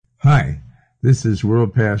Hi, this is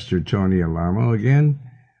World Pastor Tony Alamo again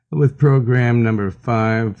with program number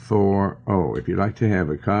 540. If you'd like to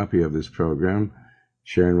have a copy of this program,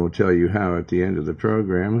 Sharon will tell you how at the end of the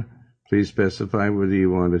program. Please specify whether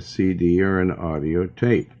you want a CD or an audio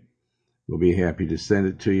tape. We'll be happy to send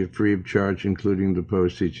it to you free of charge, including the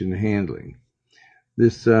postage and handling.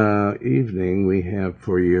 This evening we have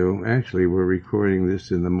for you, actually we're recording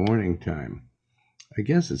this in the morning time. I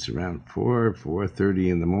guess it's around 4:30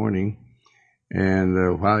 in the morning.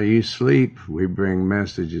 And while you sleep, we bring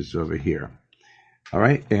messages over here. All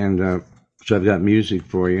right, and so I've got music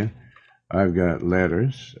for you. I've got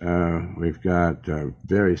letters. We've got a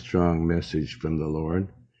very strong message from the Lord.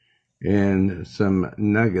 And some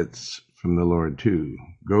nuggets from the Lord, too.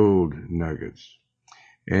 Gold nuggets.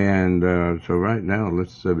 And so right now,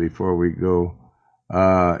 let's, before we go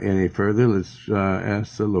any further, let's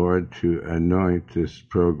ask the Lord to anoint this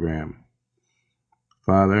program.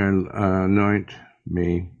 Father, anoint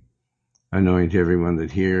me, anoint everyone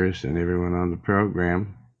that hears and everyone on the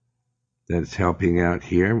program that's helping out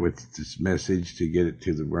here with this message to get it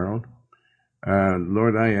to the world.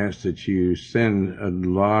 Lord, I ask that you send a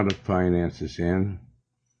lot of finances in.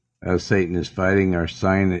 Satan is fighting our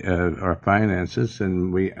finances,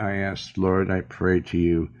 and I ask, Lord, I pray to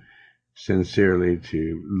you sincerely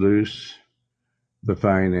to loose the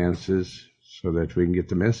finances so that we can get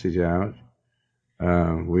the message out.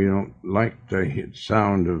 We don't like the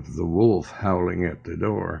sound of the wolf howling at the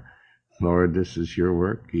door. Lord, this is your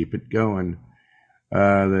work. Keep it going.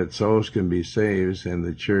 That souls can be saved and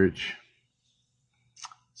the church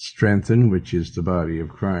strengthened, which is the body of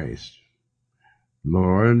Christ.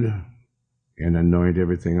 Lord, and anoint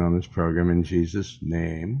everything on this program in Jesus'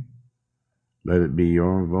 name. Let it be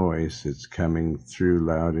your voice that's coming through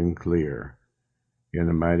loud and clear. In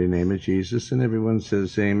the mighty name of Jesus, and everyone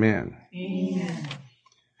says amen. Amen.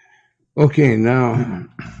 Okay, now,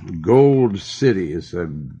 Gold City is a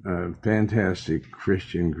fantastic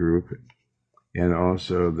Christian group, and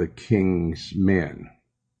also the King's Men.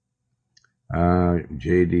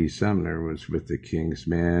 J.D. Sumner was with the King's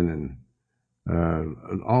Men,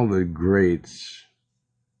 and all the greats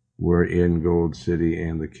were in Gold City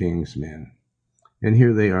and the King's Men. And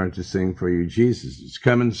here they are to sing for you. Jesus is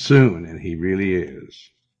coming soon, and he really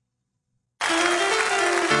is.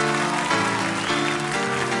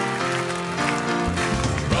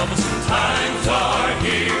 Troublesome times are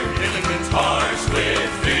here, filling men's hearts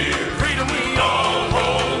with fear. Freedom we all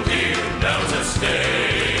hold dear, now's a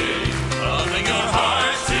stay. Opening our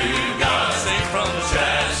hearts to God, safe from the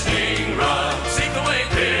chastening rod. Seek the way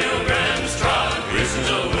pilgrims trod,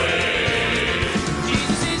 prisoners away.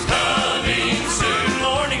 Jesus is coming soon,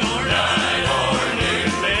 morning or night or noon.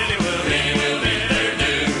 Many will meet their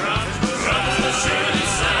doom. Trumpets will surely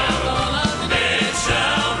sound, men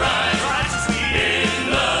shall rise. In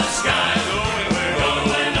the sky, going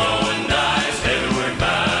where no one dies, heavenward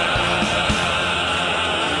bound.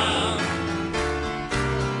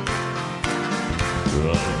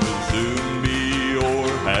 Love will soon be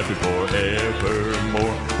o'er, happy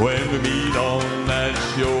forevermore, when we meet on that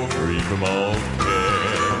shore, free from all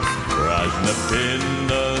care. Rising up in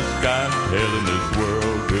the sky, telling this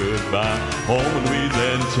world goodbye, home and we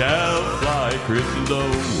then shall fly, Christians away.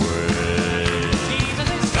 Jesus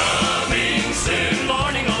is coming soon,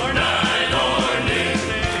 morning or night or noon.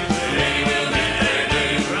 Many will meet their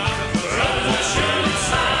doom. Trumpets will surely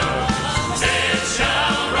sound. Dead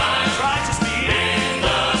shall rise, righteous be in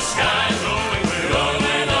the skies, going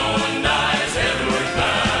where no one dies, heavenward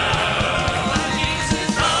bound. Jesus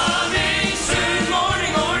is coming soon,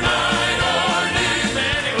 morning or night or noon.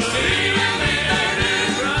 Many will meet their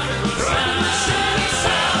doom. Trumpets will surely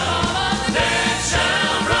sound. Dead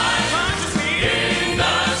shall rise, righteous be in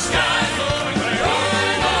the skies, going where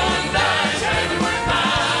no one dies, heavenward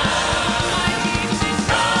bound. Jesus is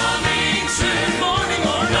coming soon, morning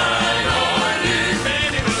or night or noon.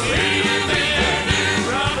 Many will meet their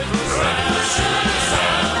doom. Trumpets will surely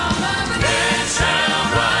sound. Dead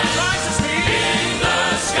shall rise, righteous be in the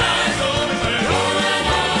skies, going where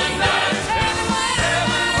no one dies, heavenward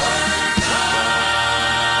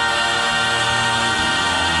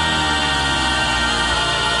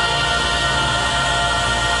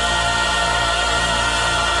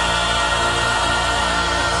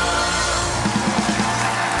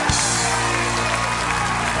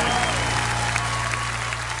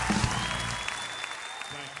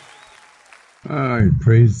All right,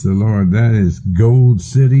 praise the Lord. That is Gold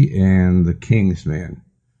City and the King's Men.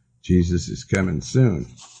 Jesus is coming soon.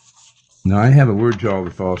 Now, I have a word to all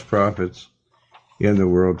the false prophets in the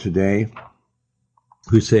world today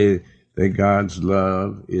who say that God's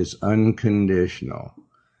love is unconditional.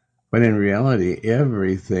 But in reality,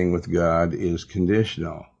 everything with God is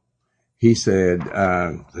conditional. He said,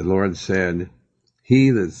 the Lord said,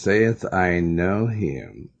 he that saith, I know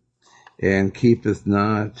him, and keepeth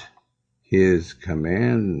not his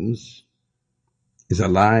commands, is a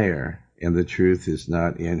liar, and the truth is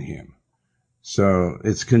not in him. So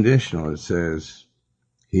it's conditional. It says,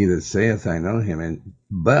 he that saith, I know him, and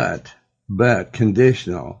but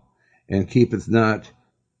conditional, and keepeth not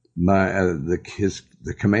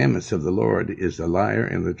the commandments of the Lord, is a liar,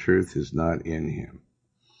 and the truth is not in him.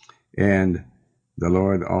 And the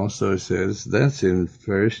Lord also says, that's in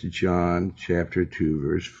 1 John chapter 2,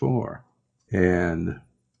 verse 4. And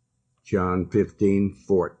John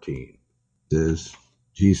 15:14 says,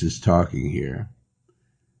 Jesus talking here,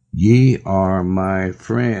 ye are my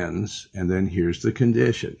friends, and then here's the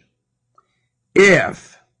condition.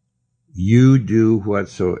 If you do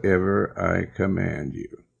whatsoever I command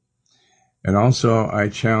you. And also I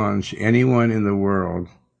challenge anyone in the world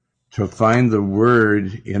to find the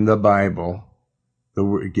word in the Bible,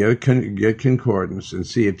 get concordance, and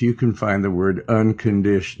see if you can find the word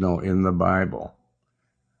unconditional in the Bible.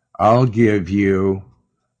 I'll give you,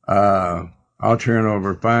 I'll turn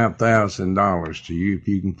over $5,000 to you if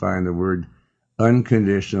you can find the word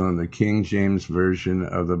unconditional in the King James Version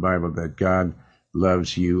of the Bible, that God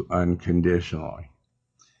loves you unconditionally.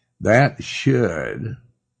 That should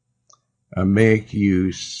make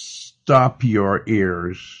you stop your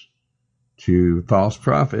ears to false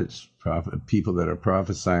prophets, people that are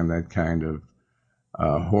prophesying that kind of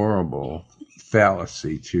horrible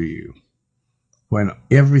fallacy to you. When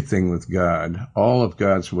everything with God, all of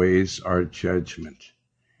God's ways are judgment.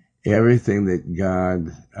 Everything that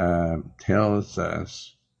God tells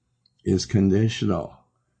us is conditional.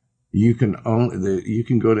 You can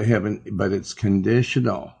go to heaven, but it's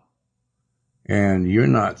conditional. And you're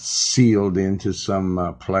not sealed into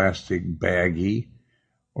some plastic baggie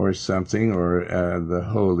or something, or the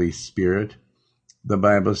Holy Spirit. The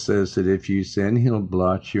Bible says that if you sin, he'll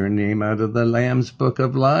blot your name out of the Lamb's book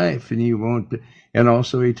of life, and you won't. And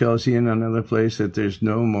also he tells you in another place that there's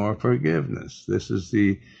no more forgiveness. This is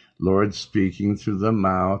the Lord speaking through the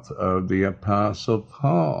mouth of the Apostle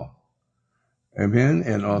Paul. Amen?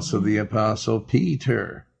 And also the Apostle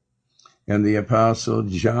Peter and the Apostle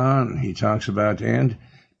John. He talks about, and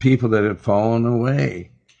people that have fallen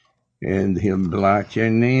away. And he'll blot your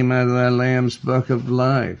name out of the Lamb's book of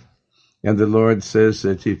life. And the Lord says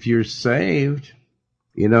that if you're saved,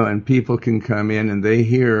 and people can come in and they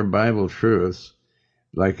hear Bible truths,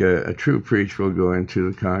 like a true preacher will go into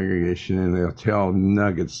the congregation and they'll tell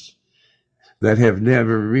nuggets that have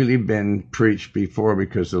never really been preached before,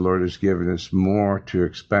 because the Lord has given us more to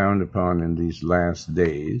expound upon in these last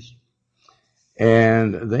days.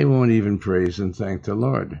 And they won't even praise and thank the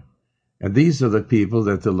Lord. And these are the people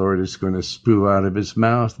that the Lord is going to spew out of his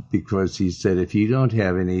mouth, because he said, if you don't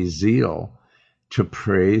have any zeal to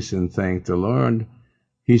praise and thank the Lord,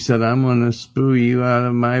 he said, I'm going to spew you out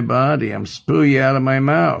of my body. I'm spew you out of my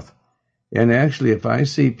mouth. And actually, if I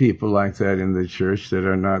see people like that in the church that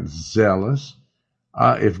are not zealous,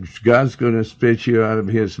 if God's going to spit you out of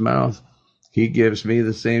his mouth, he gives me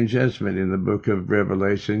the same judgment. In the book of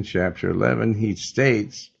Revelation, chapter 11, he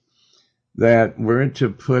states that we're to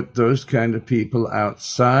put those kind of people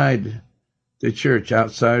outside the church,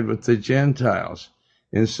 outside with the Gentiles.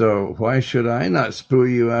 And so why should I not spew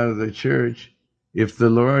you out of the church if the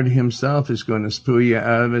Lord himself is going to spew you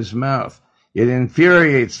out of his mouth? It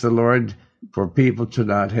infuriates the Lord for people to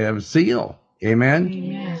not have zeal. Amen?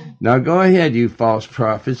 Amen. Now go ahead, you false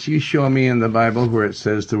prophets. You show me in the Bible where it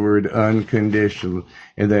says the word unconditional,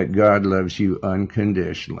 and that God loves you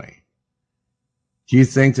unconditionally. Do you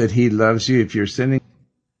think that he loves you if you're sinning?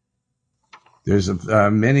 There's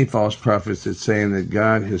many false prophets that saying that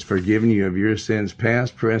God has forgiven you of your sins,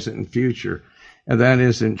 past, present, and future. And that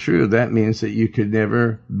isn't true. That means that you could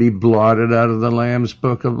never be blotted out of the Lamb's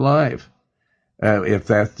book of life. If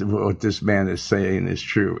that's what this man is saying is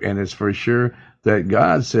true. And it's for sure that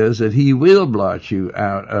God says that he will blot you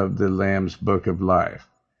out of the Lamb's book of life.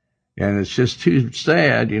 And it's just too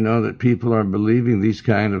sad, that people are believing these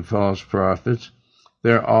kind of false prophets.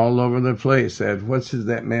 They're all over the place. What's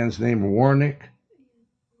that man's name? Warnick?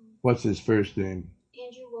 What's his first name?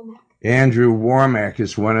 Andrew Womack. Andrew Womack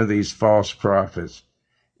is one of these false prophets.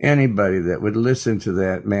 Anybody that would listen to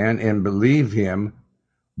that man and believe him,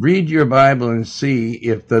 read your Bible and see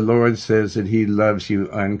if the Lord says that he loves you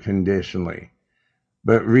unconditionally.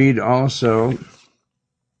 But read also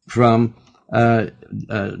from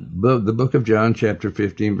the book of John, chapter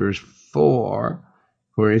 15, verse 4,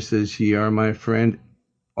 where he says, ye are my friend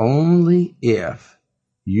only if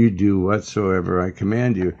you do whatsoever I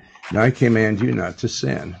command you. Now I command you not to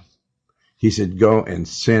sin. He said, go and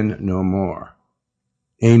sin no more.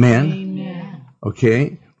 Amen? Amen.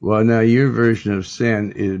 Okay? Well, now your version of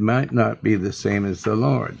sin, it might not be the same as the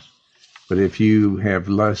Lord's. But if you have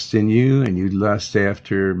lust in you and you lust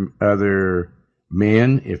after other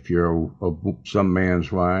men, if you're some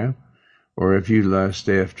man's wife, or if you lust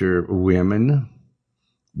after women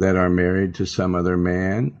that are married to some other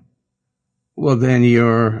man, well, then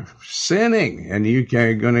you're sinning. And you're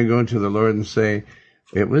going to go to the Lord and say,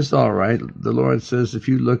 it was all right. The Lord says if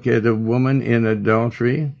you look at a woman in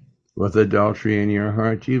adultery, with adultery in your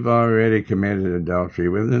heart, you've already committed adultery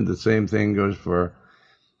with it. The same thing goes for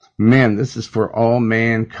men. This is for all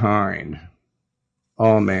mankind.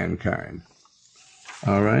 All mankind.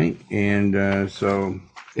 All right? And so,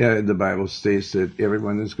 the Bible states that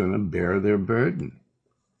everyone is going to bear their burden,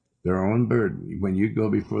 their own burden. When you go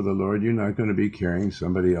before the Lord, you're not going to be carrying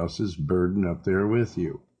somebody else's burden up there with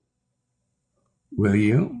you. Will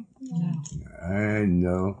you? No. I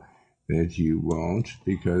know that you won't,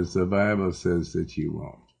 because the Bible says that you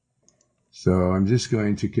won't. So I'm just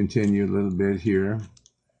going to continue a little bit here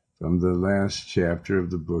from the last chapter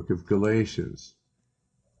of the book of Galatians.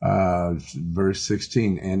 Verse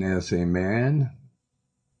 16, and as a man,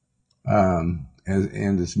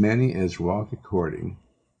 and as many as walk according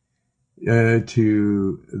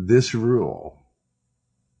to this rule,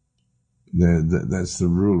 that's the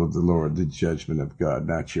rule of the Lord, the judgment of God,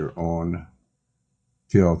 not your own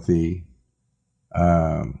filthy,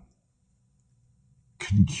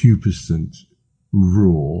 concupiscent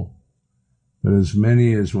rule, but as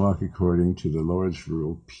many as walk according to the Lord's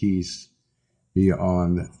rule, peace be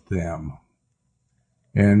on them,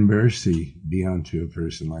 and mercy be unto a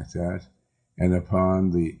person like that, and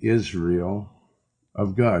upon the Israel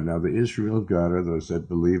of God. Now, the Israel of God are those that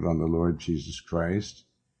believe on the Lord Jesus Christ,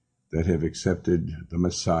 that have accepted the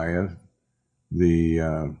Messiah,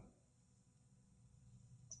 the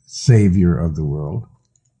Savior of the world.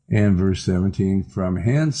 And verse 17, from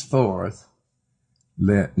henceforth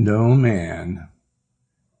let no man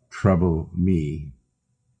trouble me,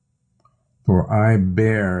 for I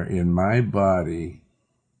bear in my body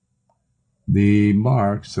the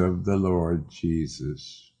marks of the Lord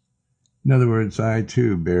Jesus. In other words, I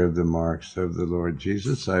too bear the marks of the Lord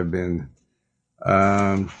Jesus. I've been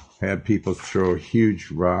had people throw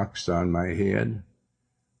huge rocks on my head.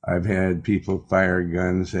 I've had people fire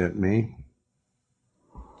guns at me.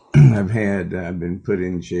 I've been put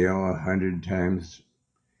in jail 100 times.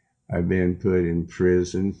 I've been put in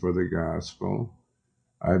prison for the gospel.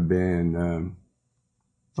 I've been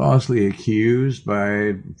falsely accused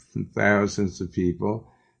by thousands of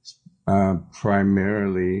people,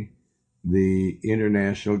 primarily the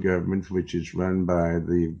international government, which is run by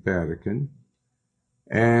the Vatican.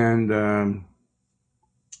 And,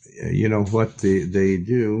 what they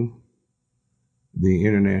do, the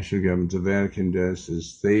international government, the Vatican does,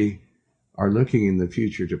 is they are looking in the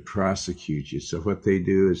future to prosecute you. So what they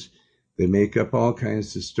do is they make up all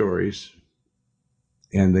kinds of stories,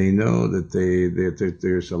 and they know that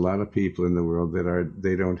there's a lot of people in the world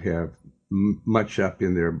they don't have much up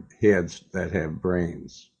in their heads that have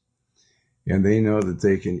brains. And they know that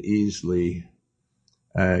they can easily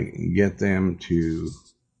get them to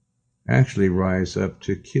actually rise up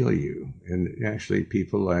to kill you. And actually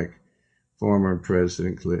people like former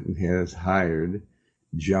President Clinton has hired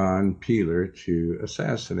John Peeler to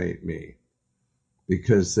assassinate me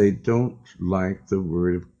because they don't like the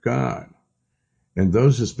Word of God. And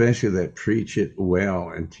those especially that preach it well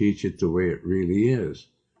and teach it the way it really is.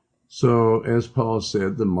 So, as Paul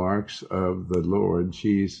said, the marks of the Lord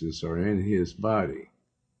Jesus are in his body.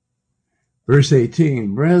 Verse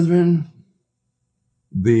 18, brethren,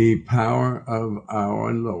 the power of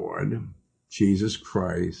our Lord Jesus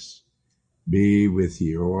Christ be with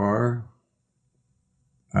your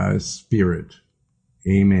spirit.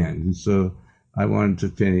 Amen. And so I wanted to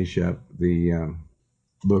finish up the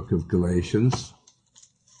book of Galatians,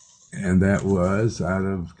 and that was out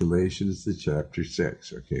of Galatians, the chapter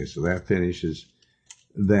 6. Okay, so that finishes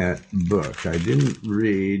that book. I didn't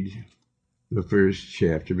read the first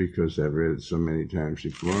chapter because I've read it so many times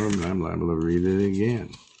before, and I'm liable to read it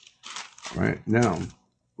again. All right, now,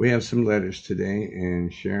 we have some letters today,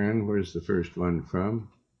 and Sharon, where's the first one from?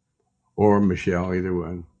 Or Michelle, either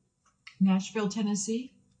one. Nashville,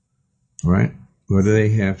 Tennessee. All right, what do they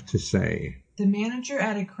have to say? The manager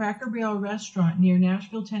at a Cracker Barrel restaurant near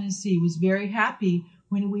Nashville, Tennessee was very happy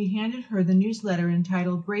when we handed her the newsletter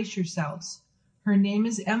entitled Brace Yourselves. Her name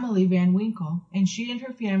is Emily Van Winkle, and she and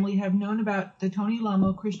her family have known about the Tony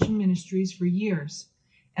Lamo Christian Ministries for years.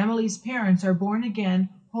 Emily's parents are born-again,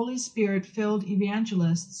 Holy Spirit-filled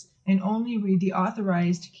evangelists and only read the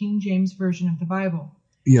authorized King James Version of the Bible.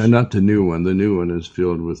 Yeah, not the new one. The new one is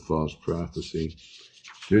filled with false prophecy.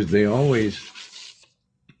 They always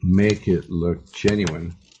make it look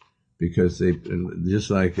genuine because they, just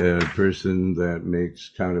like a person that makes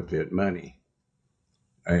counterfeit money.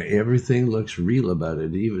 Everything looks real about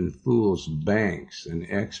it. It even fools banks and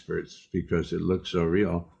experts because it looks so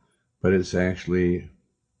real, but it's actually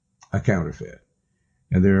a counterfeit.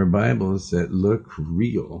 And there are Bibles that look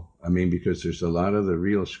real. I mean, because there's a lot of the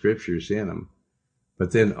real scriptures in them.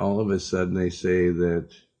 But then all of a sudden they say that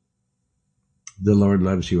the Lord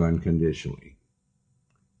loves you unconditionally.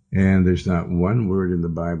 And there's not one word in the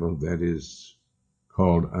Bible that is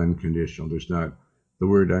called unconditional. The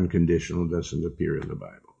word unconditional doesn't appear in the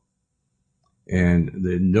Bible. And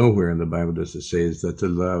nowhere in the Bible does it say is that the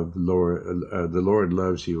Lord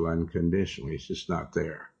loves you unconditionally. It's just not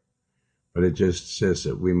there. But it just says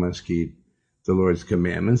that we must keep the Lord's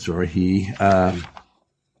commandments, or He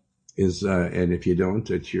is, and if you don't,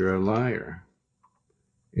 that you're a liar.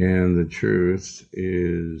 And the truth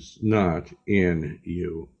is not in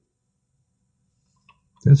you.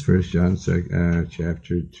 That's 1 John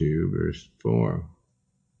chapter 2, verse 4.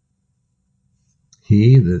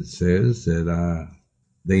 He that says that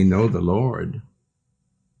they know the Lord. Do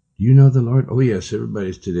you know the Lord? Oh, yes,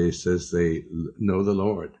 everybody today says they know the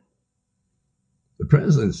Lord. The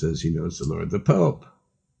president says he knows the Lord. The Pope.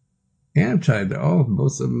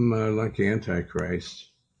 Both of them are like Antichrist.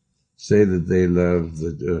 Say that they love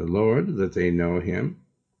the Lord, that they know Him.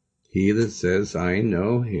 He that says, I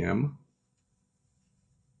know Him.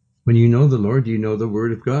 When you know the Lord, you know the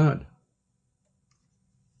Word of God.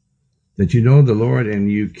 That you know the Lord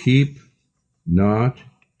and you keep not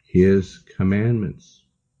His commandments.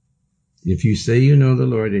 If you say you know the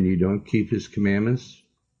Lord and you don't keep His commandments,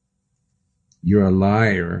 you're a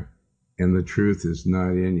liar and the truth is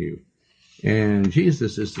not in you. And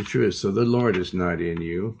Jesus is the truth, so the Lord is not in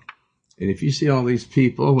you. And if you see all these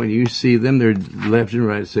people, when you see them, they're left and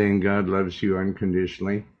right saying God loves you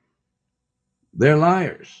unconditionally, they're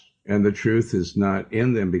liars. And the truth is not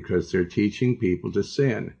in them because they're teaching people to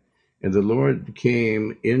sin. And the Lord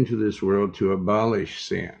came into this world to abolish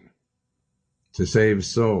sin, to save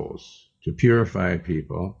souls, to purify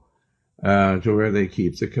people, to where they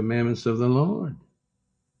keep the commandments of the Lord.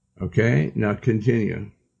 Okay, now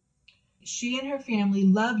continue. She and her family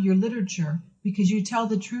love your literature because you tell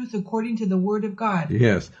the truth according to the Word of God.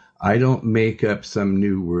 Yes, I don't make up some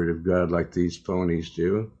new Word of God like these phonies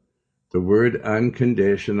do. The word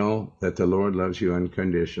unconditional, that the Lord loves you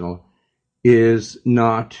unconditional, is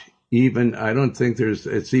not even, I don't think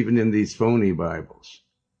it's even in these phony Bibles.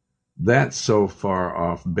 That's so far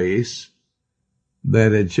off base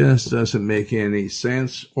that it just doesn't make any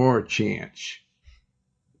sense or chance.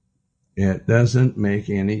 It doesn't make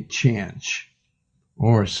any chance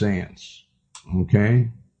or sense. Okay?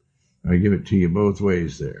 I give it to you both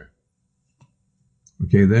ways there.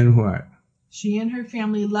 Okay, then what? She and her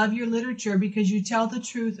family love your literature because you tell the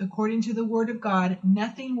truth according to the Word of God,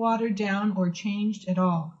 nothing watered down or changed at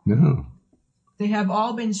all. No. They have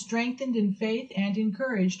all been strengthened in faith and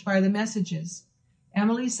encouraged by the messages.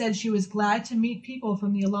 Emily said she was glad to meet people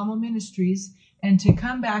from the Alamo Ministries and to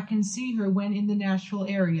come back and see her when in the Nashville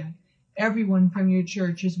area. Everyone from your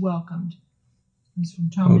church is welcomed. That's from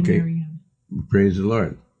Tom and Marianne. Praise the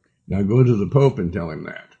Lord. Now go to the Pope and tell him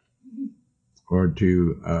that. Or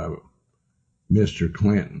to Mr.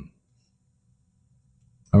 Clinton.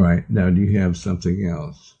 All right. Now, do you have something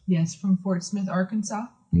else? Yes, from Fort Smith, Arkansas.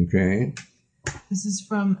 Okay. This is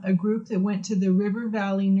from a group that went to the River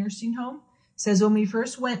Valley Nursing Home. It says, when we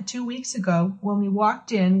first went 2 weeks ago, when we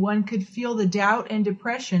walked in, one could feel the doubt and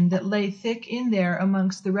depression that lay thick in there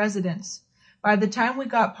amongst the residents. By the time we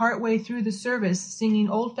got partway through the service, singing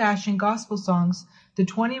old-fashioned gospel songs, the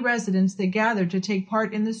 20 residents that gathered to take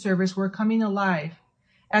part in the service were coming alive.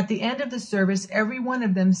 At the end of the service, every one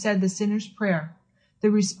of them said the sinner's prayer. The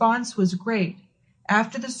response was great.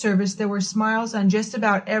 After the service, there were smiles on just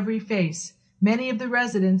about every face. Many of the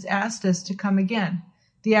residents asked us to come again.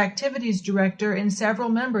 The activities director and several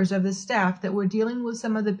members of the staff that were dealing with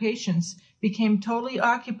some of the patients became totally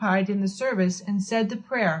occupied in the service and said the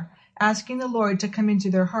prayer, asking the Lord to come into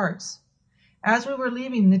their hearts. As we were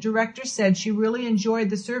leaving, the director said she really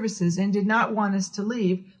enjoyed the services and did not want us to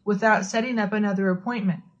leave without setting up another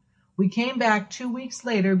appointment. We came back 2 weeks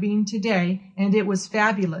later, being today, and it was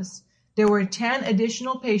fabulous. There were 10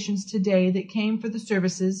 additional patients today that came for the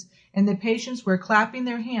services, and the patients were clapping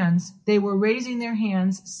their hands. They were raising their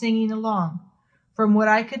hands, singing along. From what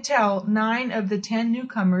I could tell, 9 of the 10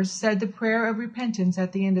 newcomers said the prayer of repentance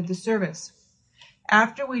at the end of the service.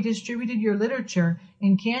 After we distributed your literature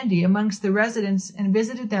and candy amongst the residents and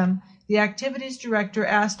visited them, the activities director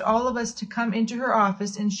asked all of us to come into her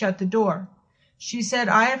office and shut the door. She said,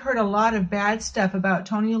 I have heard a lot of bad stuff about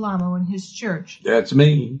Tony Alamo and his church. That's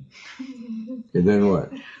me. And then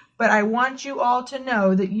what? But I want you all to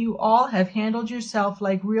know that you all have handled yourself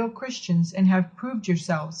like real Christians and have proved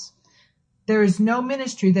yourselves. There is no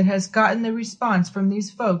ministry that has gotten the response from these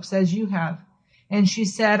folks as you have. And she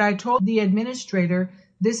said, I told the administrator,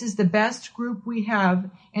 this is the best group we have,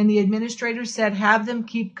 and the administrator said, have them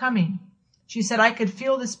keep coming. She said, I could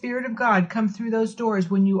feel the Spirit of God come through those doors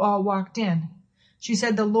when you all walked in. She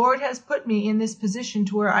said, the Lord has put me in this position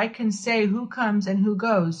to where I can say who comes and who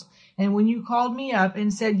goes. And when you called me up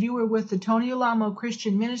and said you were with the Tony Alamo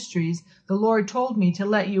Christian Ministries, the Lord told me to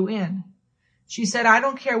let you in. She said, I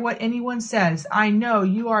don't care what anyone says. I know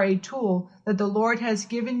you are a tool that the Lord has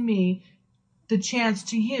given me the chance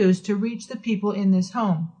to use to reach the people in this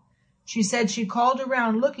home. She said she called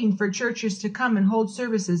around looking for churches to come and hold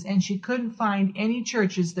services, and she couldn't find any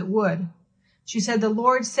churches that would. She said the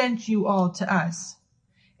Lord sent you all to us.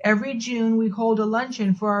 Every June we hold a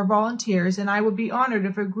luncheon for our volunteers, and I would be honored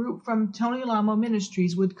if a group from Tony Alamo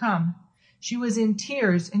Ministries would come. She was in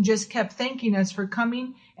tears and just kept thanking us for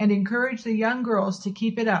coming and encouraged the young girls to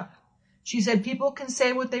keep it up. She said people can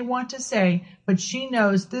say what they want to say, but she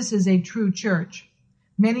knows this is a true church.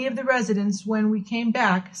 Many of the residents, when we came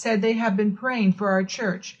back, said they have been praying for our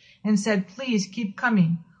church and said, please keep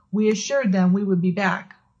coming. We assured them we would be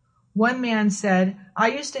back. One man said, I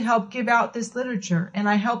used to help give out this literature, and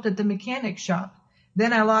I helped at the mechanic shop.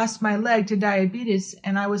 Then I lost my leg to diabetes,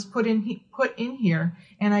 and I was put in here,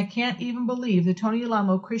 and I can't even believe the Tony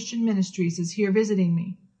Alamo Christian Ministries is here visiting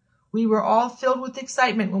me. We were all filled with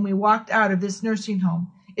excitement when we walked out of this nursing home.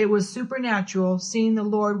 It was supernatural seeing the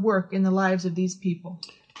Lord work in the lives of these people.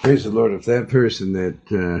 Praise the Lord. If that person that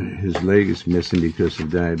his leg is missing because of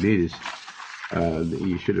diabetes,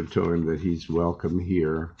 you should have told him that he's welcome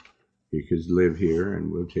here. He could live here and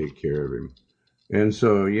we'll take care of him. And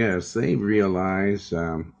so, yes, they realize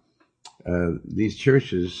these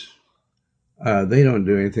churches, they don't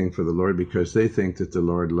do anything for the Lord because they think that the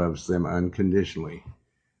Lord loves them unconditionally.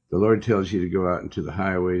 The Lord tells you to go out into the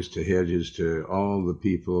highways, to hedges, to all the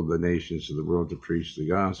people of the nations of the world to preach the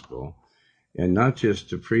gospel. And not just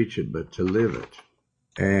to preach it, but to live it.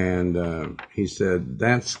 And he said,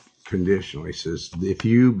 that's conditional. He says, if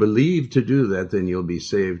you believe to do that, then you'll be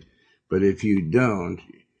saved. But if you don't,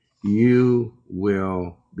 you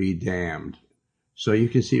will be damned. So you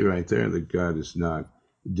can see right there that God does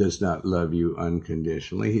not love you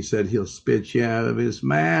unconditionally. He said he'll spit you out of his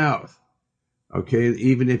mouth. Okay,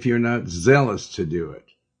 even if you're not zealous to do it.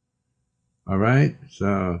 All right?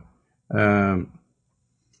 So the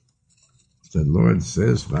Lord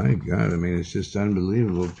says, my God, I mean, it's just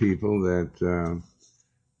unbelievable people that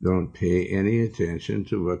don't pay any attention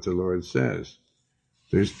to what the Lord says.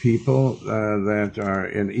 There's people that are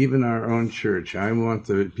in even our own church. I want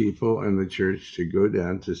the people in the church to go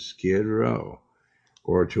down to Skid Row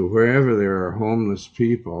or to wherever there are homeless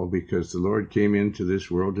people, because the Lord came into this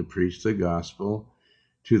world to preach the gospel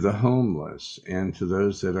to the homeless and to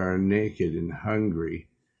those that are naked and hungry.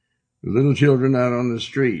 Little children out on the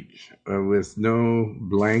street with no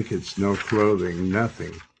blankets, no clothing,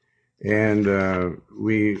 nothing. And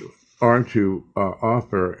we are to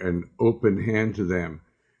offer an open hand to them.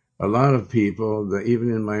 A lot of people, even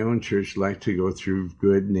in my own church, like to go through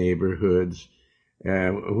good neighborhoods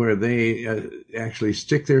where they actually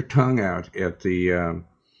stick their tongue out at the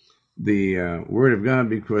Word of God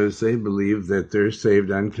because they believe that they're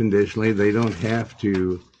saved unconditionally. They don't have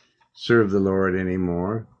to serve the Lord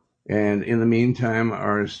anymore. And in the meantime,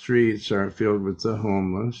 our streets are filled with the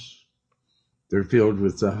homeless. They're filled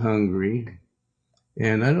with the hungry.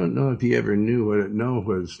 And I don't know if you ever know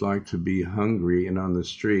what it's like to be hungry and on the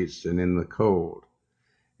streets and in the cold.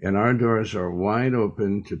 And our doors are wide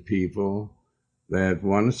open to people that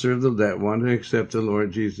want to serve that want to accept the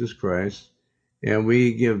Lord Jesus Christ. And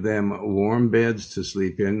we give them warm beds to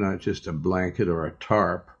sleep in, not just a blanket or a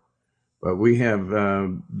tarp. But we have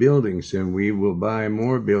buildings, and we will buy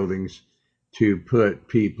more buildings to put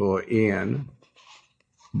people in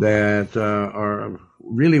that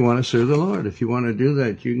really want to serve the Lord. If you want to do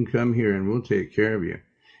that, you can come here and we'll take care of you.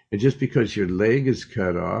 And just because your leg is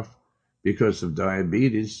cut off because of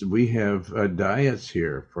diabetes, we have diets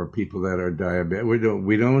here for people that are diabetic.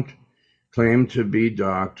 We don't claim to be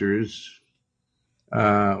doctors,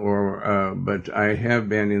 but I have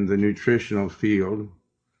been in the nutritional field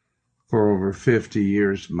for over 50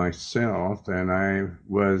 years myself, and I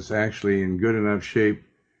was actually in good enough shape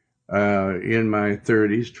in my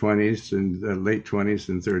 30s, 20s, and late 20s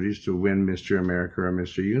and 30s to win Mr. America or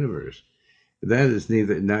Mr. Universe. That is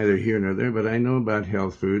neither here nor there, but I know about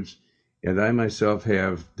health foods, and I myself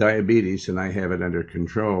have diabetes, and I have it under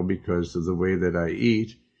control because of the way that I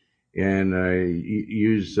eat, and I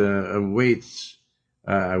use weights.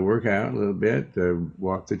 I work out a little bit,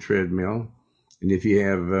 walk the treadmill, and if you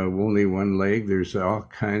have only one leg, there's all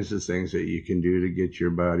kinds of things that you can do to get your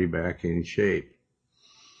body back in shape.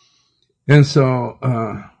 And so,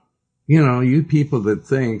 you people that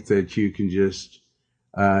think that you can just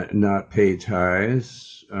not pay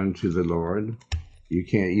tithes unto the Lord,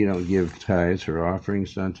 you don't give tithes or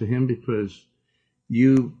offerings unto him because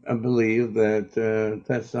you believe that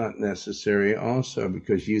that's not necessary also,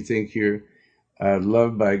 because you think you're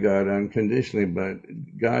loved by God unconditionally, but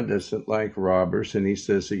God doesn't like robbers, and he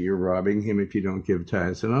says that you're robbing him if you don't give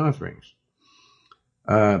tithes and offerings.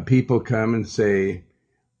 People come and say,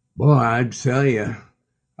 well, I'd tell you,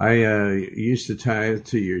 I used to tithe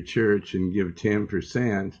to your church and give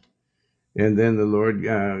 10%, and then the Lord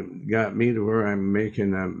got me to where I'm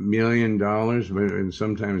making $1 million and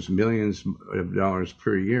sometimes millions of dollars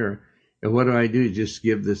per year. And what do? Just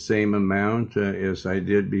give the same amount as I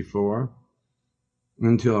did before?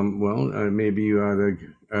 Until, maybe you ought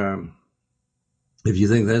to, if you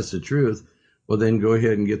think that's the truth, well, then go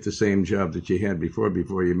ahead and get the same job that you had before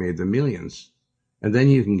you made the millions. And then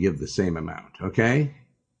you can give the same amount, okay?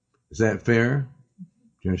 Is that fair? Do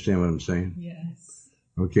you understand what I'm saying? Yes.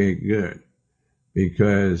 Okay, good.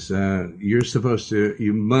 Because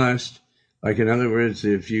you must, like in other words,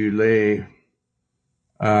 if you lay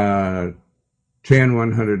 10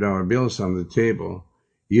 $100 bills on the table,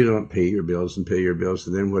 you don't pay your bills, and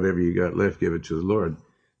then whatever you got left, give it to the Lord.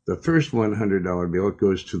 The first $100 bill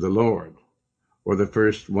goes to the Lord, or the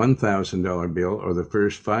first $1,000 bill, or the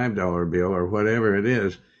first $5 bill, or whatever it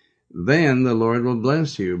is. Then the Lord will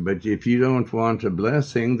bless you. But if you don't want a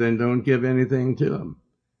blessing, then don't give anything to him.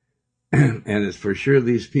 And it's for sure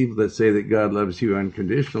these people that say that God loves you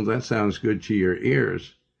unconditional, that sounds good to your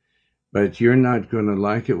ears. But you're not going to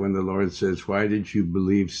like it when the Lord says, why did you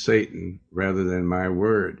believe Satan rather than my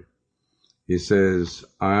word? He says,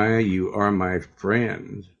 you are my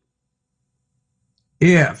friend.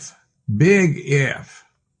 Big if,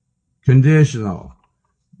 conditional,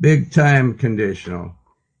 big time conditional,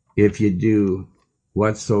 if you do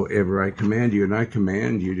whatsoever I command you. And I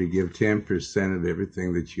command you to give 10% of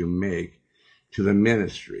everything that you make to the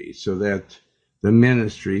ministry, so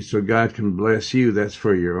God can bless you. That's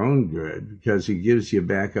for your own good, because he gives you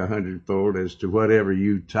back 100-fold as to whatever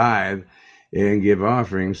you tithe and give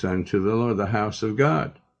offerings unto the Lord, the house of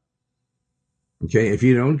God. Okay, if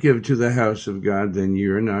you don't give to the house of God, then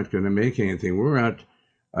you're not going to make anything. We're out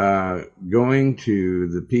going to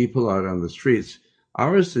the people out on the streets.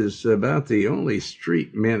 Ours is about the only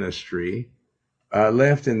street ministry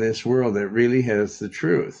left in this world that really has the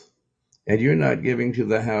truth. And you're not giving to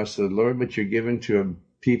the house of the Lord, but you're giving to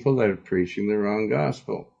people that are preaching the wrong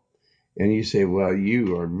gospel. And you say, well,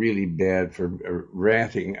 you are really bad for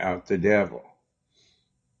ratting out the devil.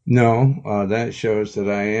 No, that shows that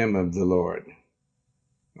I am of the Lord.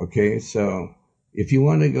 Okay, so if you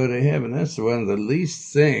want to go to heaven, that's one of the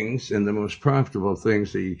least things and the most profitable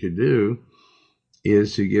things that you could do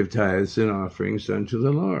is to give tithes and offerings unto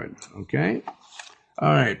the Lord. Okay?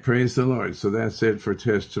 All right, praise the Lord. So that's it for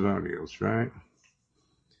testimonials, right?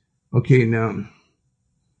 Okay, now,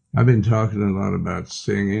 I've been talking a lot about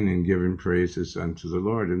singing and giving praises unto the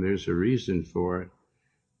Lord, and there's a reason for it,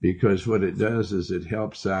 because what it does is it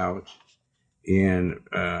helps out in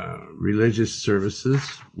religious services.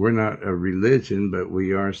 We're not a religion, but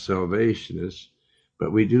we are Salvationists,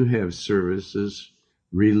 but we do have services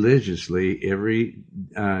religiously every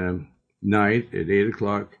night at 8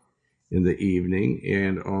 o'clock in the evening,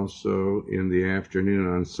 and also in the afternoon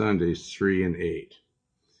on Sundays, 3 and 8.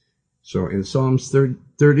 So in Psalms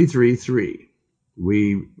 33:3,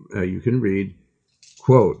 you can read,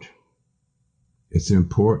 quote, it's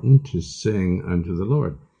important to sing unto the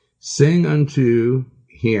Lord. Sing unto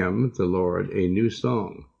him, the Lord, a new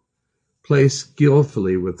song. Play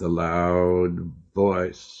skillfully with a loud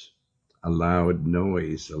voice, a loud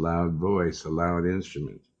noise, a loud voice, a loud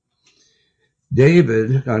instrument.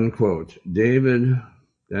 David, unquote. David,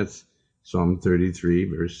 that's Psalm 33,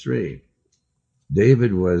 verse 3.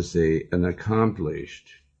 David was an accomplished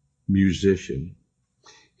musician.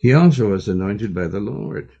 He also was anointed by the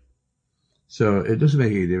Lord. So it doesn't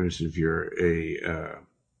make any difference if you're a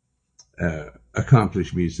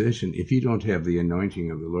accomplished musician. If you don't have the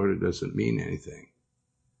anointing of the Lord, it doesn't mean anything.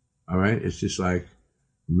 All right? It's just like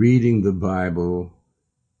reading the Bible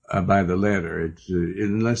by the letter.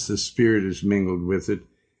 Unless the Spirit is mingled with it,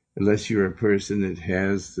 unless you're a person that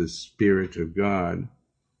has the Spirit of God,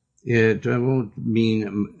 it won't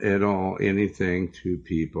mean at all anything to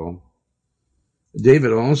people.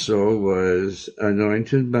 David also was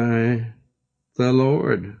anointed by the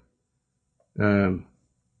Lord,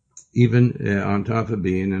 even on top of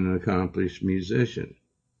being an accomplished musician.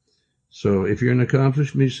 So if you're an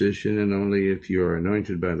accomplished musician, and only if you're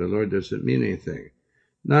anointed by the Lord, doesn't mean anything.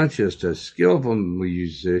 Not just a skillful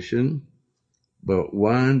musician, but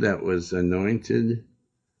one that was anointed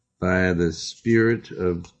by the Spirit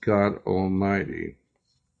of God Almighty,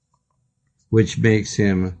 which makes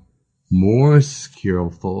him more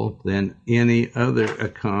skillful than any other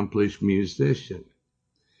accomplished musician.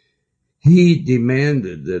 He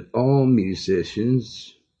demanded that all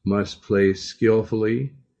musicians must play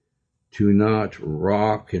skillfully, to not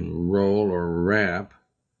rock and roll or rap,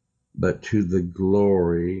 but to the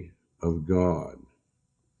glory of God.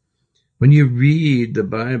 When you read the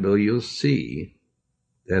Bible, you'll see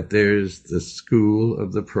that there's the school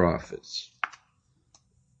of the prophets.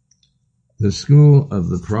 The school of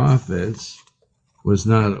the prophets was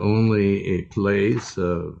not only a place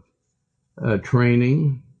of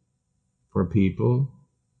training for people,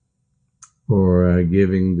 for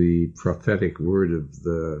giving the prophetic word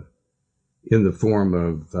in the form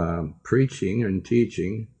of preaching and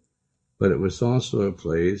teaching, but it was also a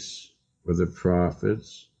place where the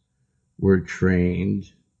prophets were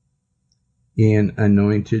trained in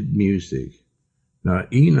anointed music. Now,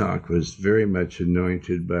 Enoch was very much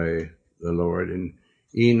anointed by the Lord, and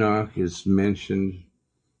Enoch is mentioned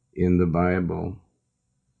in the Bible,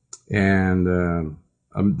 and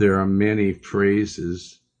there are many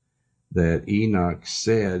phrases that Enoch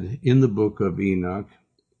said in the book of Enoch,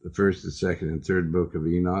 the first, the second, and third book of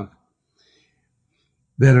Enoch,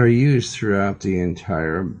 that are used throughout the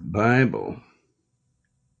entire Bible.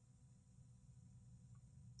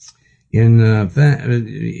 In fact,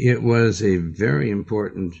 it was a very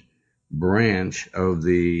important branch of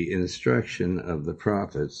the instruction of the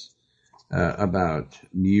prophets about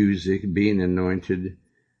music, being anointed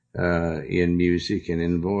in music and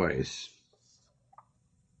in voice.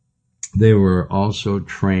 They were also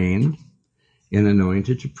trained and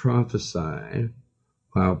anointed to prophesy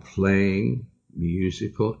while playing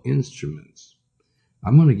musical instruments.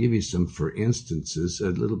 I'm going to give you some for instances a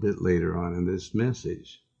little bit later on in this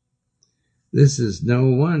message. This is no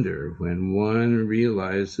wonder when one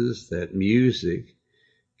realizes that music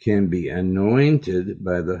can be anointed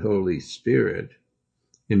by the Holy Spirit,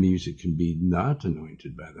 and music can be not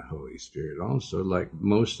anointed by the Holy Spirit also, like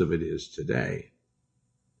most of it is today.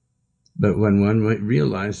 But when one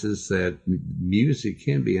realizes that music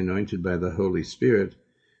can be anointed by the Holy Spirit,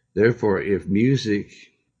 therefore, if music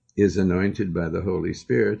is anointed by the Holy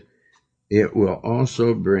Spirit, it will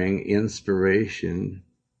also bring inspiration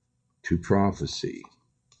to prophecy.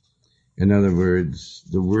 In other words,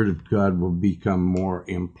 the Word of God will become more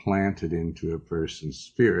implanted into a person's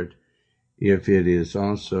spirit if it is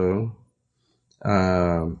also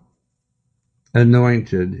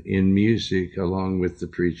anointed in music along with the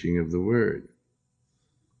preaching of the Word.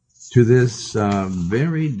 To this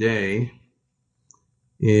very day,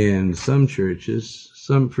 in some churches,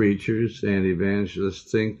 some preachers and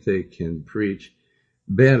evangelists think they can preach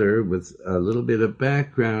better with a little bit of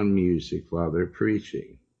background music while they're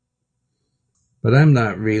preaching. But I'm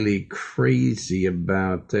not really crazy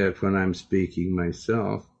about that when I'm speaking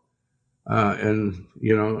myself. Unless,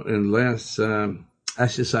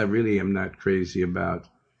 I really am not crazy about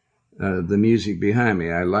the music behind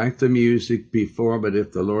me. I like the music before, but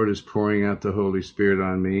if the Lord is pouring out the Holy Spirit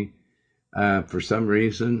on me, for some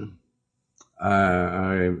reason,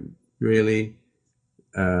 I really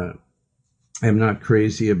am not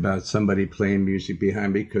crazy about somebody playing music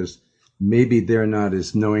behind me, because maybe they're not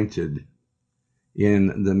as anointed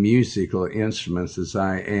in the musical instruments as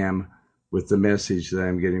I am with the message that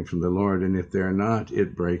I'm getting from the Lord. And if they're not,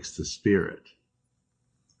 it breaks the spirit.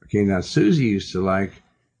 Okay, now Susie used to like,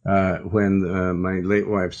 when my late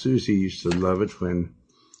wife Susie used to love it when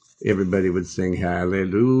everybody would sing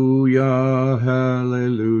hallelujah,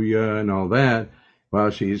 hallelujah, and all that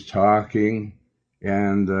while she's talking.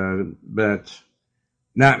 And but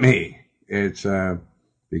not me. It's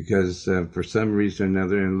because for some reason or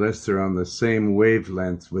another, unless they're on the same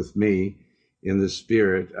wavelength with me in the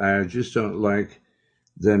spirit, I just don't like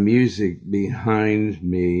the music behind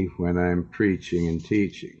me when I'm preaching and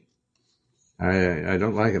teaching. I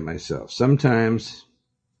don't like it myself. Sometimes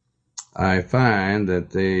I find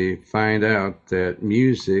that they find out that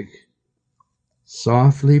music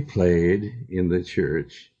softly played in the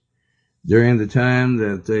church during the time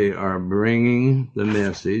that they are bringing the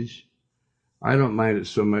message. I don't mind it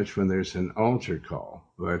so much when there's an altar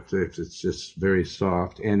call, but if it's just very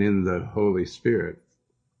soft and in the Holy Spirit.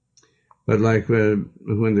 But like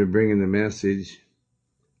when they're bringing the message,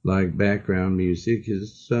 like background music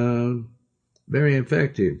is very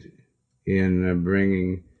effective in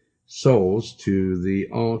bringing souls to the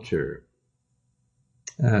altar.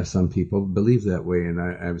 Some people believe that way, and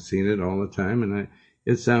I've seen it all the time, and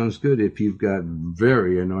it sounds good if you've got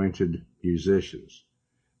very anointed musicians.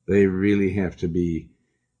 They really have to be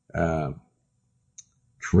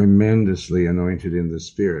tremendously anointed in the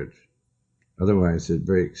Spirit. Otherwise, it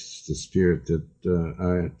breaks the spirit that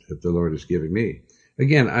the Lord is giving me.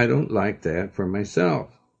 Again, I don't like that for myself.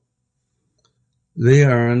 They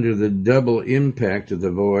are under the double impact of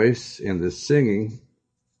the voice and the singing,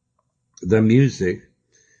 the music,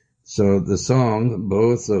 so the song,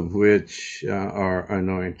 both of which are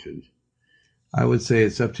anointed. I would say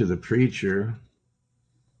it's up to the preacher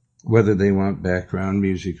whether they want background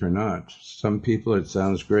music or not. Some people it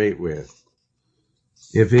sounds great with.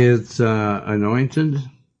 If it's anointed,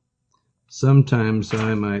 sometimes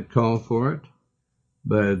I might call for it,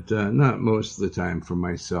 but not most of the time for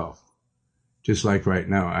myself. Just like right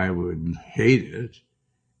now, I would hate it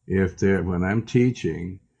if when I'm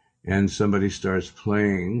teaching and somebody starts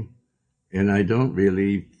playing and I don't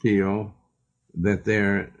really feel that they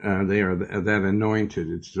are that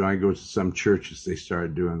anointed. So I go to some churches, they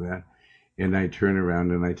start doing that, and I turn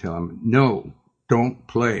around and I tell them, no, don't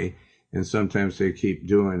play. And sometimes they keep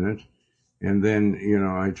doing it. And then,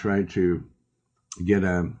 I try to get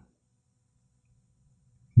a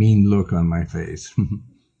mean look on my face,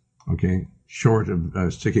 okay, short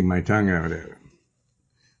of sticking my tongue out at it.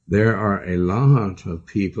 There are a lot of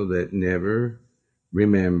people that never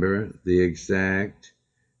remember the exact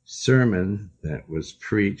sermon that was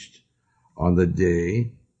preached on the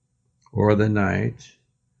day or the night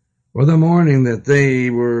or the morning that they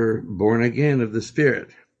were born again of the Spirit.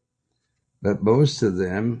 But most of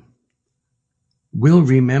them will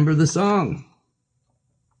remember the song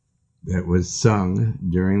that was sung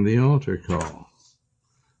during the altar call.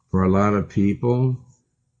 For a lot of people,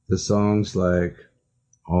 the songs like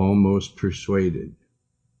Almost Persuaded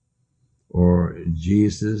or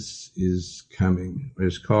Jesus is coming,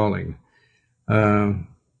 is calling,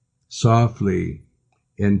 softly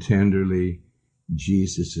and tenderly,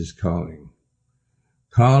 Jesus is calling.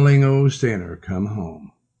 Calling, O sinner, come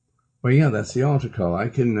home. Well, yeah, that's the altar call. I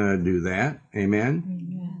can do that. Amen?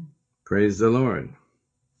 Amen. Praise the Lord.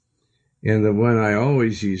 And the one I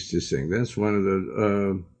always used to sing, that's one of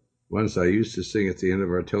the ones I used to sing at the end of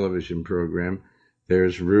our television program,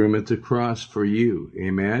 There's Room at the Cross for You.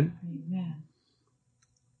 Amen? Amen.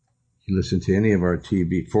 You listen to any of our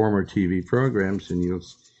former TV programs, and you'll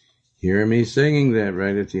hear me singing that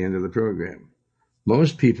right at the end of the program.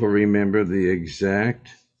 Most people remember the exact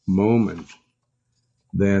moment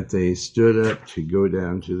that they stood up to go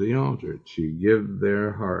down to the altar, to give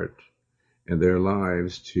their heart and their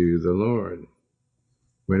lives to the Lord.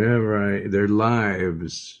 Their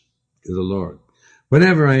lives to the Lord.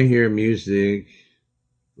 Whenever I hear music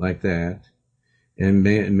like that, and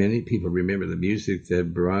many people remember the music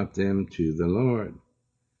that brought them to the Lord,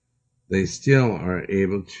 they still are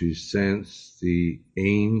able to sense the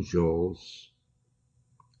angels.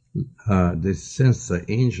 They sense the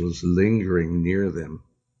angels lingering near them.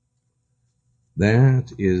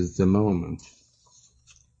 That is the moment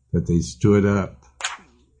that they stood up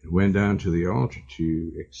and went down to the altar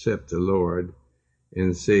to accept the Lord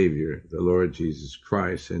and Savior, the Lord Jesus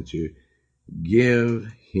Christ, and to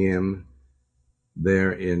give Him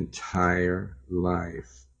their entire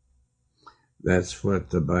life. That's what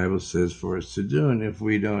the Bible says for us to do, and if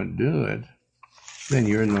we don't do it, then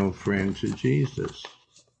you're no friend to Jesus.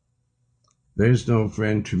 There's no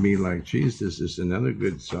friend to me like Jesus is another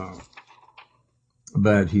good song.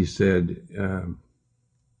 But he said,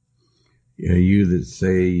 you that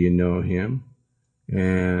say you know him,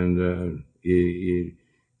 and he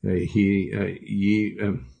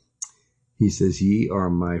says, ye are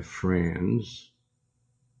my friends,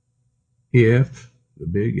 if, the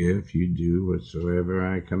big if, you do whatsoever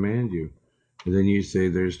I command you. And then you say,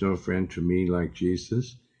 there's no friend to me like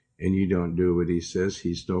Jesus, and you don't do what he says,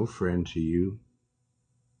 he's no friend to you.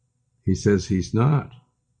 He says he's not.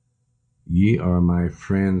 Ye are my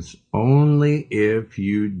friends only if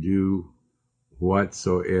you do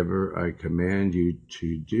whatsoever I command you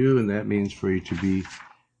to do. And that means for you to be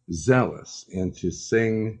zealous and to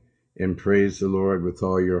sing and praise the Lord with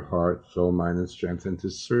all your heart, soul, mind, and strength, and to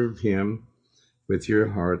serve him with your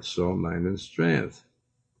heart, soul, mind, and strength.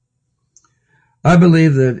 I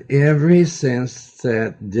believe that ever since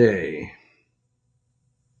that day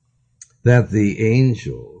that the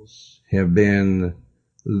angels have been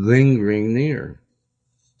lingering near.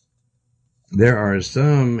 There are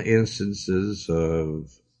some instances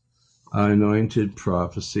of anointed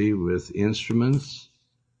prophecy with instruments.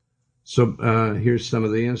 So here's some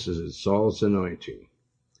of the instances. Saul's anointing.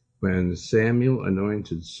 When Samuel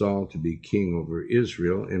anointed Saul to be king over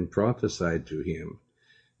Israel and prophesied to him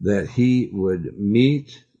that he would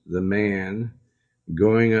meet the man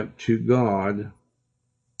going up to God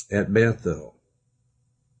at Bethel.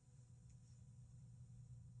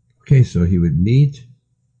 Okay, so he would meet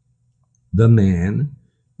the man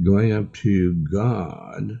going up to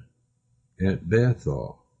God at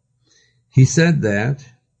Bethel. He said that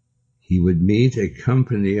he would meet a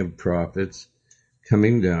company of prophets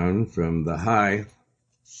coming down from the high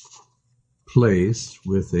place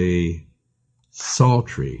with a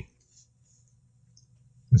psaltery.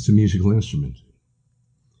 That's a musical instrument.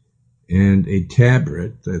 And a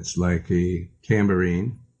tabret, that's like a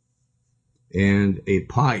tambourine, and a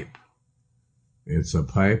pipe. It's a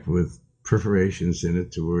pipe with perforations in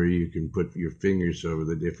it to where you can put your fingers over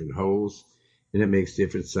the different holes, and it makes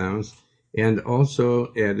different sounds. And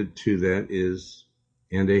also added to that is,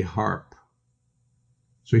 and a harp.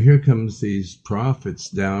 So here comes these prophets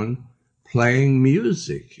down playing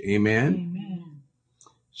music. Amen? Amen.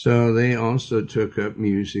 So they also took up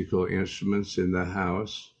musical instruments in the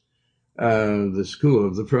house, the school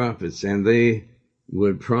of the prophets, and they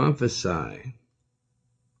would prophesy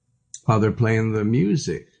while they're playing the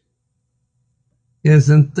music.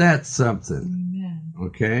 Isn't that something? Amen.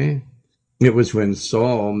 Okay? It was when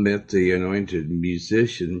Saul met the anointed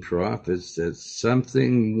musician prophets that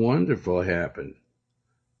something wonderful happened.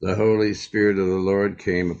 The Holy Spirit of the Lord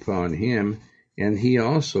came upon him, and he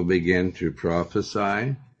also began to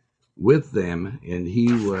prophesy with them, and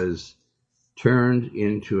he was turned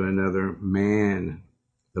into another man,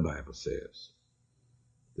 the Bible says.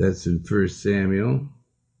 That's in 1 Samuel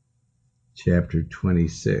chapter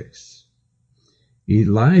 26.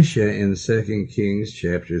 Elisha in 2 Kings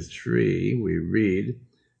chapter 3, we read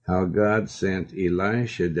how God sent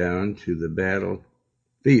Elisha down to the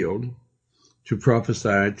battlefield to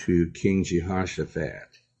prophesy to King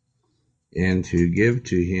Jehoshaphat and to give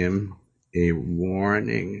to him a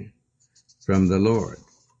warning from the Lord.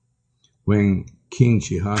 When King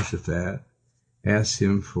Jehoshaphat asked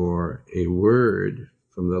him for a word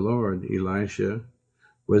from the Lord, Elisha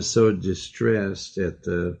was so distressed at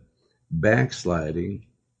the backsliding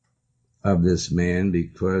of this man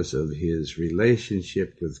because of his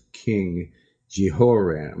relationship with King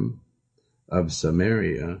Jehoram of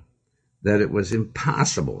Samaria that it was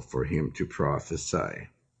impossible for him to prophesy.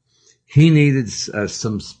 He needed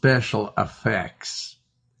some special effects,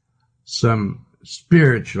 some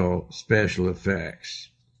spiritual special effects.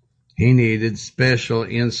 He needed special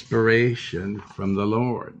inspiration from the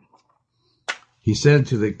Lord. He said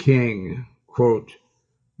to the king, quote,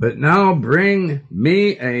 "But now bring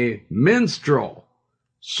me a minstrel,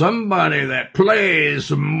 somebody that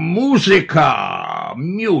plays music.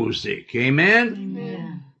 Amen?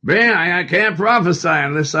 Amen. Man, I can't prophesy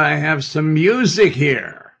unless I have some music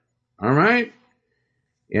here. All right?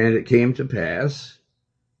 And it came to pass,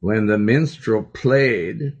 when the minstrel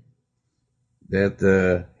played, that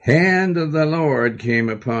the hand of the Lord came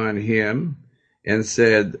upon him and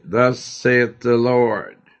said, "Thus saith the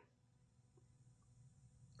Lord."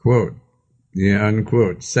 Quote,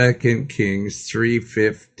 unquote, 2 Kings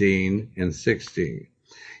 3:15 and 16.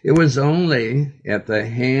 It was only at the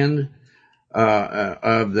hand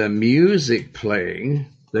of the music playing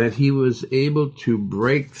that he was able to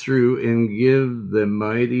break through and give the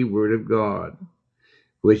mighty word of God,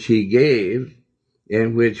 which he gave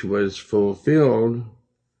and which was fulfilled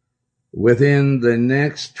within the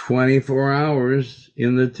next 24 hours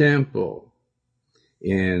in the temple.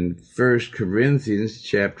 In 1 Corinthians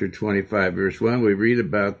chapter 25, verse 1, we read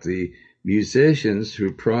about the musicians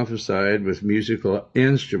who prophesied with musical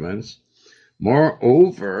instruments.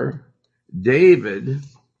 Moreover, David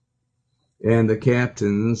and the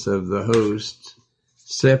captains of the host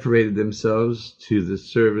separated themselves to the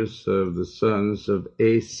service of the sons of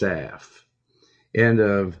Asaph and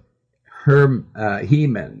of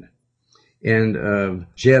Heman and of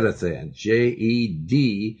Jeduthun,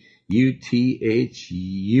 Jeduthun,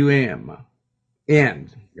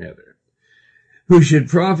 who should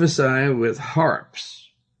prophesy with harps,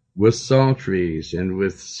 with psalteries, and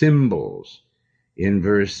with cymbals. In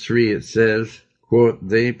verse 3 it says, quote,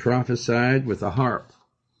 "They prophesied with a harp,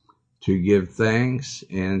 to give thanks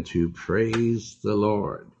and to praise the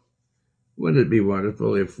Lord. Wouldn't it be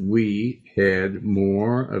wonderful if we had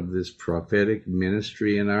more of this prophetic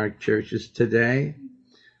ministry in our churches today?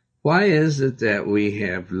 Why is it that we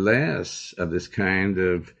have less of this kind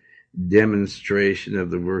of demonstration of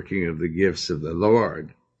the working of the gifts of the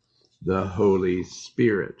Lord, the Holy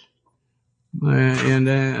Spirit? And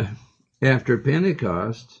after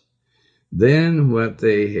Pentecost, then what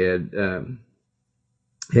they had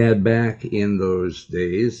back in those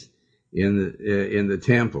days in the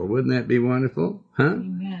temple. Wouldn't that be wonderful? Huh?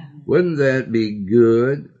 Amen. Wouldn't that be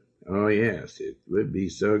good? Oh, yes, it would be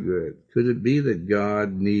so good. Could it be that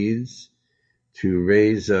God needs to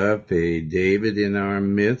raise up a David in our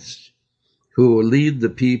midst who will lead the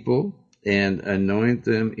people and anoint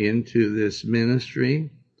them into this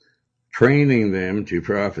ministry, training them to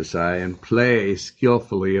prophesy and play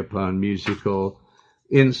skillfully upon musical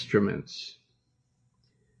instruments?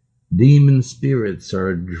 Demon spirits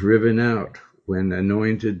are driven out when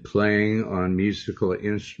anointed playing on musical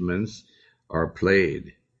instruments are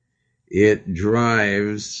played. It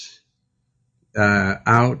drives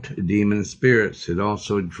out demon spirits. It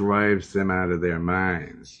also drives them out of their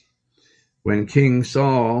minds. When King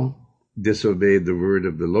Saul disobeyed the word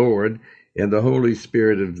of the Lord, and the Holy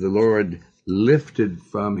Spirit of the Lord lifted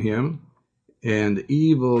from him, and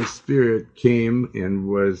evil spirit came and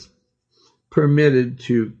was permitted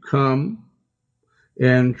to come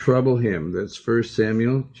and trouble him. That's 1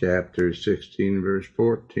 Samuel chapter 16, verse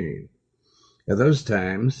 14. At those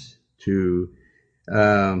times, he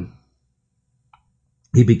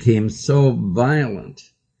became so violent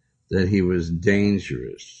that he was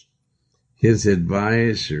dangerous. His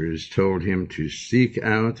advisors told him to seek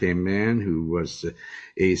out a man who was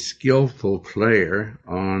a skillful player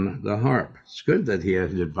on the harp. It's good that he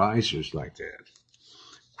had advisors like that.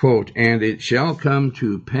 Quote, "And it shall come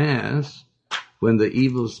to pass when the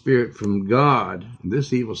evil spirit from God," and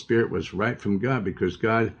this evil spirit was right from God, because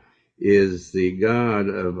God is the God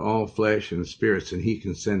of all flesh and spirits, and he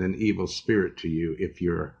can send an evil spirit to you if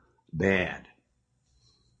you're bad.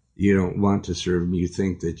 You don't want to serve him. You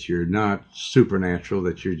think that you're not supernatural,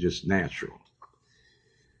 that you're just natural.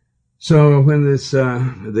 So when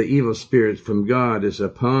the evil spirit from God is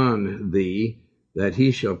upon thee, that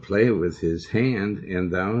he shall play with his hand,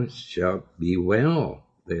 and thou shalt be well,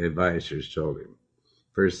 the advisors told him.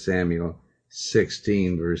 1 Samuel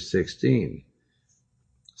 16, verse 16.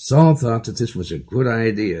 Saul thought that this was a good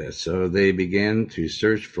idea, so they began to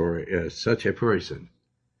search for such a person,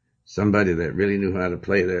 somebody that really knew how to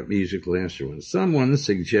play that musical instrument. Someone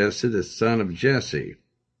suggested a son of Jesse,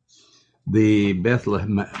 the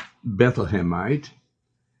Bethlehemite,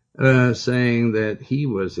 saying that he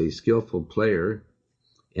was a skillful player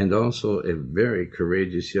and also a very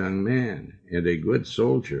courageous young man and a good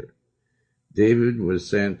soldier. David was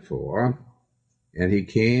sent for, and he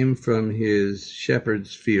came from his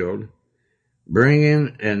shepherd's field,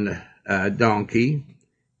 bringing a donkey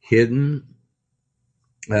hidden,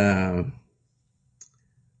 and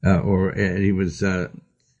he was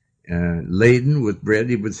laden with bread.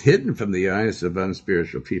 He was hidden from the eyes of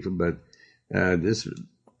unspiritual people, but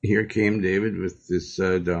here came David with this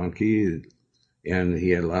donkey, and he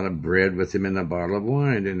had a lot of bread with him and a bottle of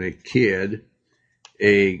wine, and a kid,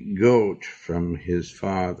 a goat from his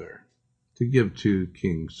father, to give to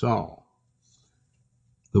King Saul.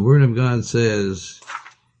 The word of God says,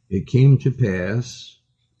 "It came to pass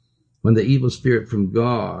when the evil spirit from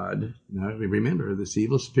God," now remember, this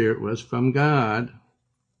evil spirit was from God.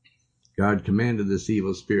 God commanded this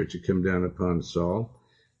evil spirit to come down upon Saul,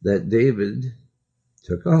 that David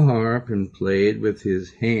took a harp and played with his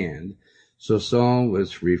hand. So Saul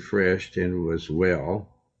was refreshed and was well,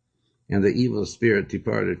 and the evil spirit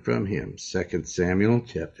departed from him. 2 Samuel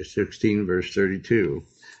chapter 16, verse 32.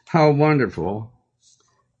 How wonderful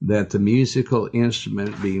that the musical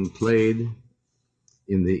instrument being played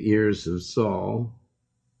in the ears of Saul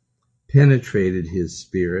penetrated his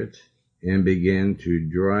spirit and began to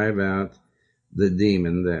drive out the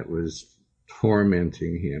demon that was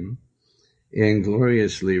tormenting him, and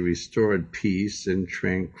gloriously restored peace and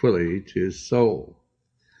tranquility to his soul.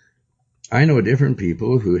 I know different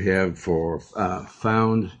people who have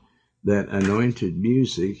found that anointed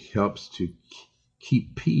music helps to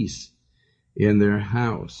keep peace in their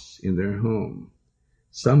house, in their home.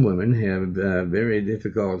 Some women have very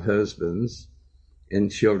difficult husbands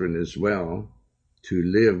and children as well to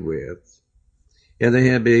live with, and they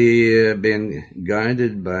have been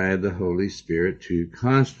guided by the Holy Spirit to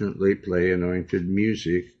constantly play anointed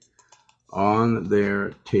music on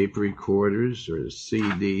their tape recorders or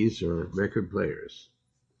CDs or record players.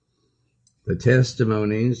 The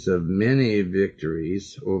testimonies of many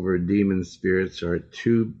victories over demon spirits are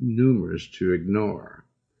too numerous to ignore.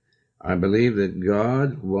 I believe that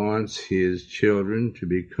God wants his children to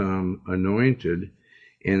become anointed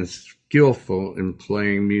and skillful in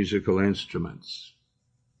playing musical instruments.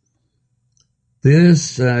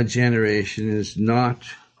 This generation is not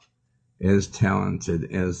as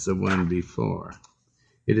talented as the one before.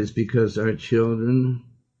 It is because our children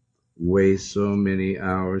waste so many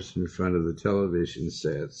hours in front of the television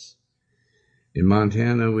sets. In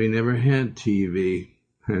Montana, we never had TV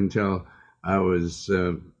until I was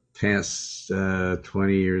past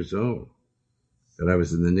 20 years old. But I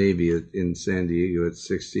was in the Navy in San Diego at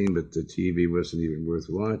 16, but the TV wasn't even worth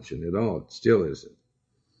watching at all. It still isn't.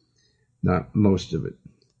 Not most of it.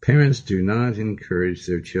 Parents do not encourage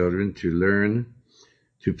their children to learn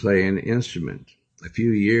to play an instrument. A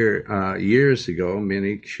few years ago,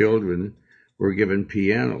 many children were given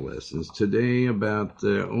piano lessons. Today, about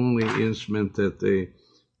the only instrument that they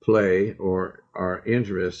play or are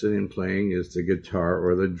interested in playing is the guitar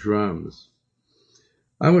or the drums.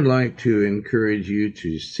 I would like to encourage you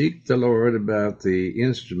to seek the Lord about the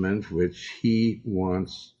instrument which he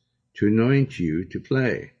wants to anoint you to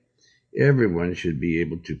play. Everyone should be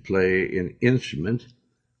able to play an instrument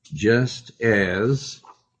just as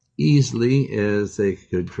easily as they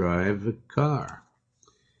could drive a car.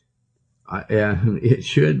 It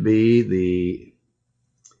should be the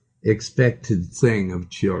expected thing of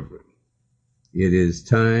children. It is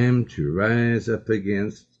time to rise up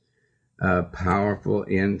against powerful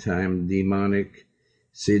end-time demonic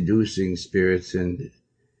seducing spirits and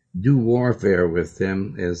do warfare with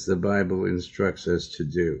them as the Bible instructs us to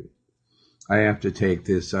do. I have to take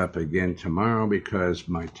this up again tomorrow because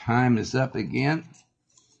my time is up again.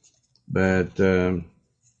 But I'd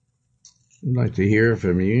like to hear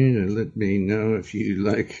from you and let me know if you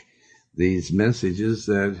like these messages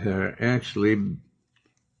that are actually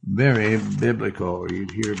very biblical.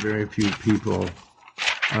 You'd hear very few people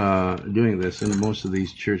doing this, and most of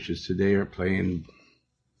these churches today are playing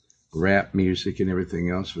rap music and everything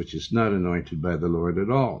else, which is not anointed by the Lord at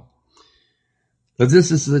all. But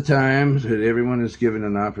this is the time that everyone is given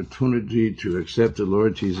an opportunity to accept the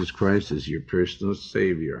Lord Jesus Christ as your personal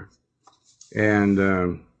Savior. And,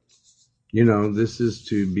 this is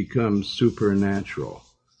to become supernatural,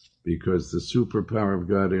 because the superpower of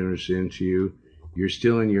God enters into you. You're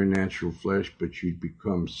still in your natural flesh, but you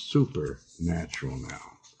become supernatural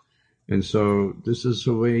now. And so this is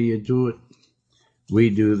the way you do it. We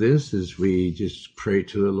do this as we just pray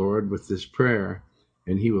to the Lord with this prayer,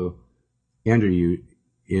 and he will enter you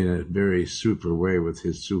in a very super way with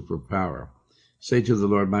his superpower. Say to the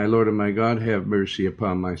Lord, my Lord and my God, have mercy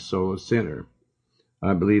upon my soul, a sinner.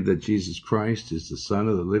 I believe that Jesus Christ is the Son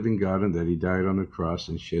of the living God and that he died on the cross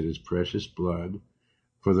and shed his precious blood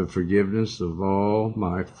for the forgiveness of all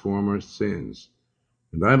my former sins.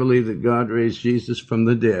 And I believe that God raised Jesus from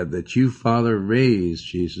the dead, that you, Father, raised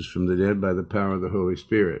Jesus from the dead by the power of the Holy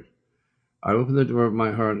Spirit. I open the door of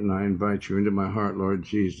my heart and I invite you into my heart, Lord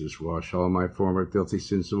Jesus. Wash all my former filthy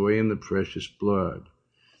sins away in the precious blood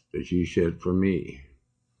that you shed for me.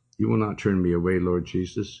 You will not turn me away, Lord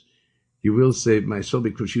Jesus. You will save my soul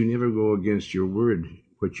because you never go against your word.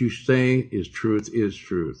 What you say is truth is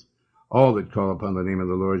truth. All that call upon the name of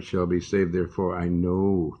the Lord shall be saved. Therefore, I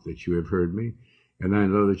know that you have heard me, and I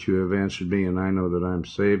know that you have answered me, and I know that I'm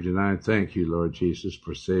saved. And I thank you, Lord Jesus,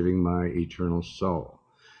 for saving my eternal soul.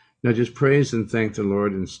 Now just praise and thank the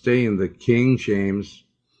Lord and stay in the King James,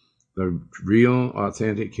 the real,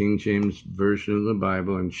 authentic King James version of the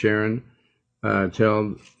Bible. And Sharon,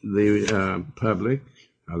 tell the public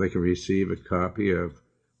how they can receive a copy of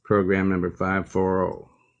program number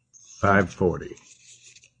 540.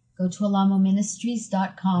 Go to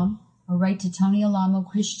alamoministries.com or write to Tony Alamo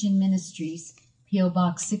Christian Ministries, P.O.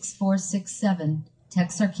 Box 6467,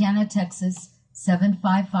 Texarkana, Texas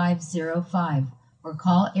 75505, or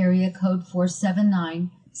call area code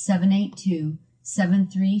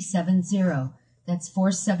 479-782-7370. That's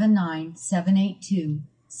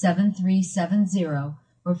 479-782-7370,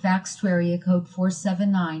 or fax to area code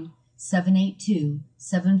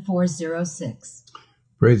 479-782-7406.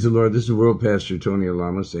 Praise the Lord. This is World Pastor Tony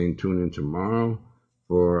Alamo saying tune in tomorrow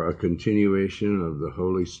for a continuation of the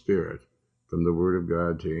Holy Spirit from the Word of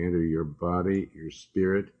God to enter your body, your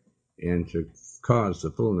spirit, and to cause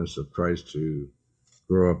the fullness of Christ to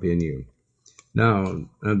grow up in you. Now,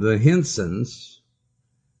 the Hinsons,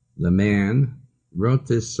 the man, wrote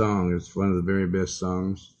this song. It's one of the very best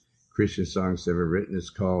songs, Christian songs ever written.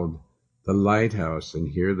 It's called The Lighthouse, and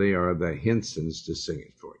here they are, the Hinsons, to sing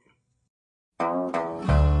it for you.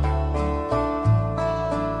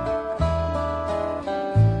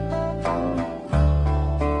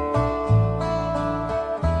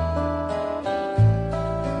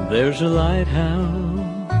 There's a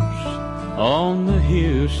lighthouse on the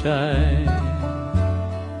hillside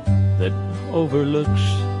that overlooks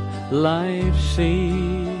life's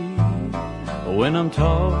sea. When I'm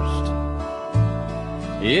tossed,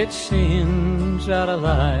 it sends out a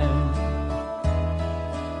light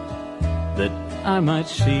that I might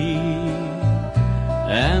see,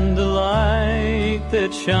 and the light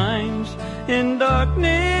that shines in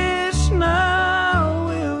darkness now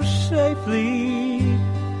will safely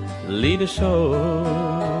lead us all.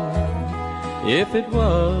 If it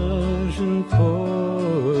wasn't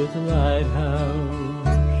for the lighthouse,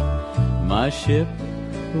 my ship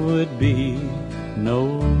would be no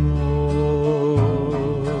more.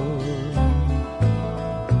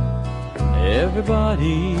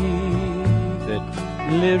 Everybody that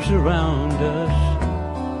lives around us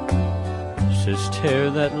says tear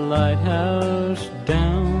that lighthouse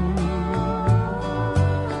down.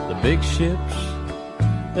 The big ships,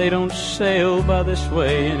 they don't sail by this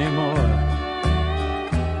way anymore.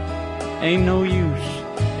 Ain't no use,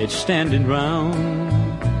 it's standing round.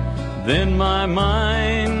 Then my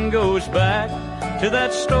mind goes back to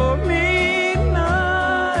that stormy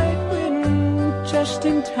night when just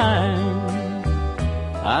in time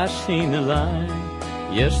I seen the light,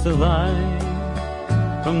 yes, the light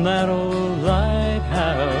from that old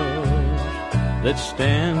lighthouse that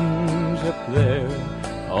stands up there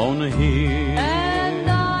on the hill.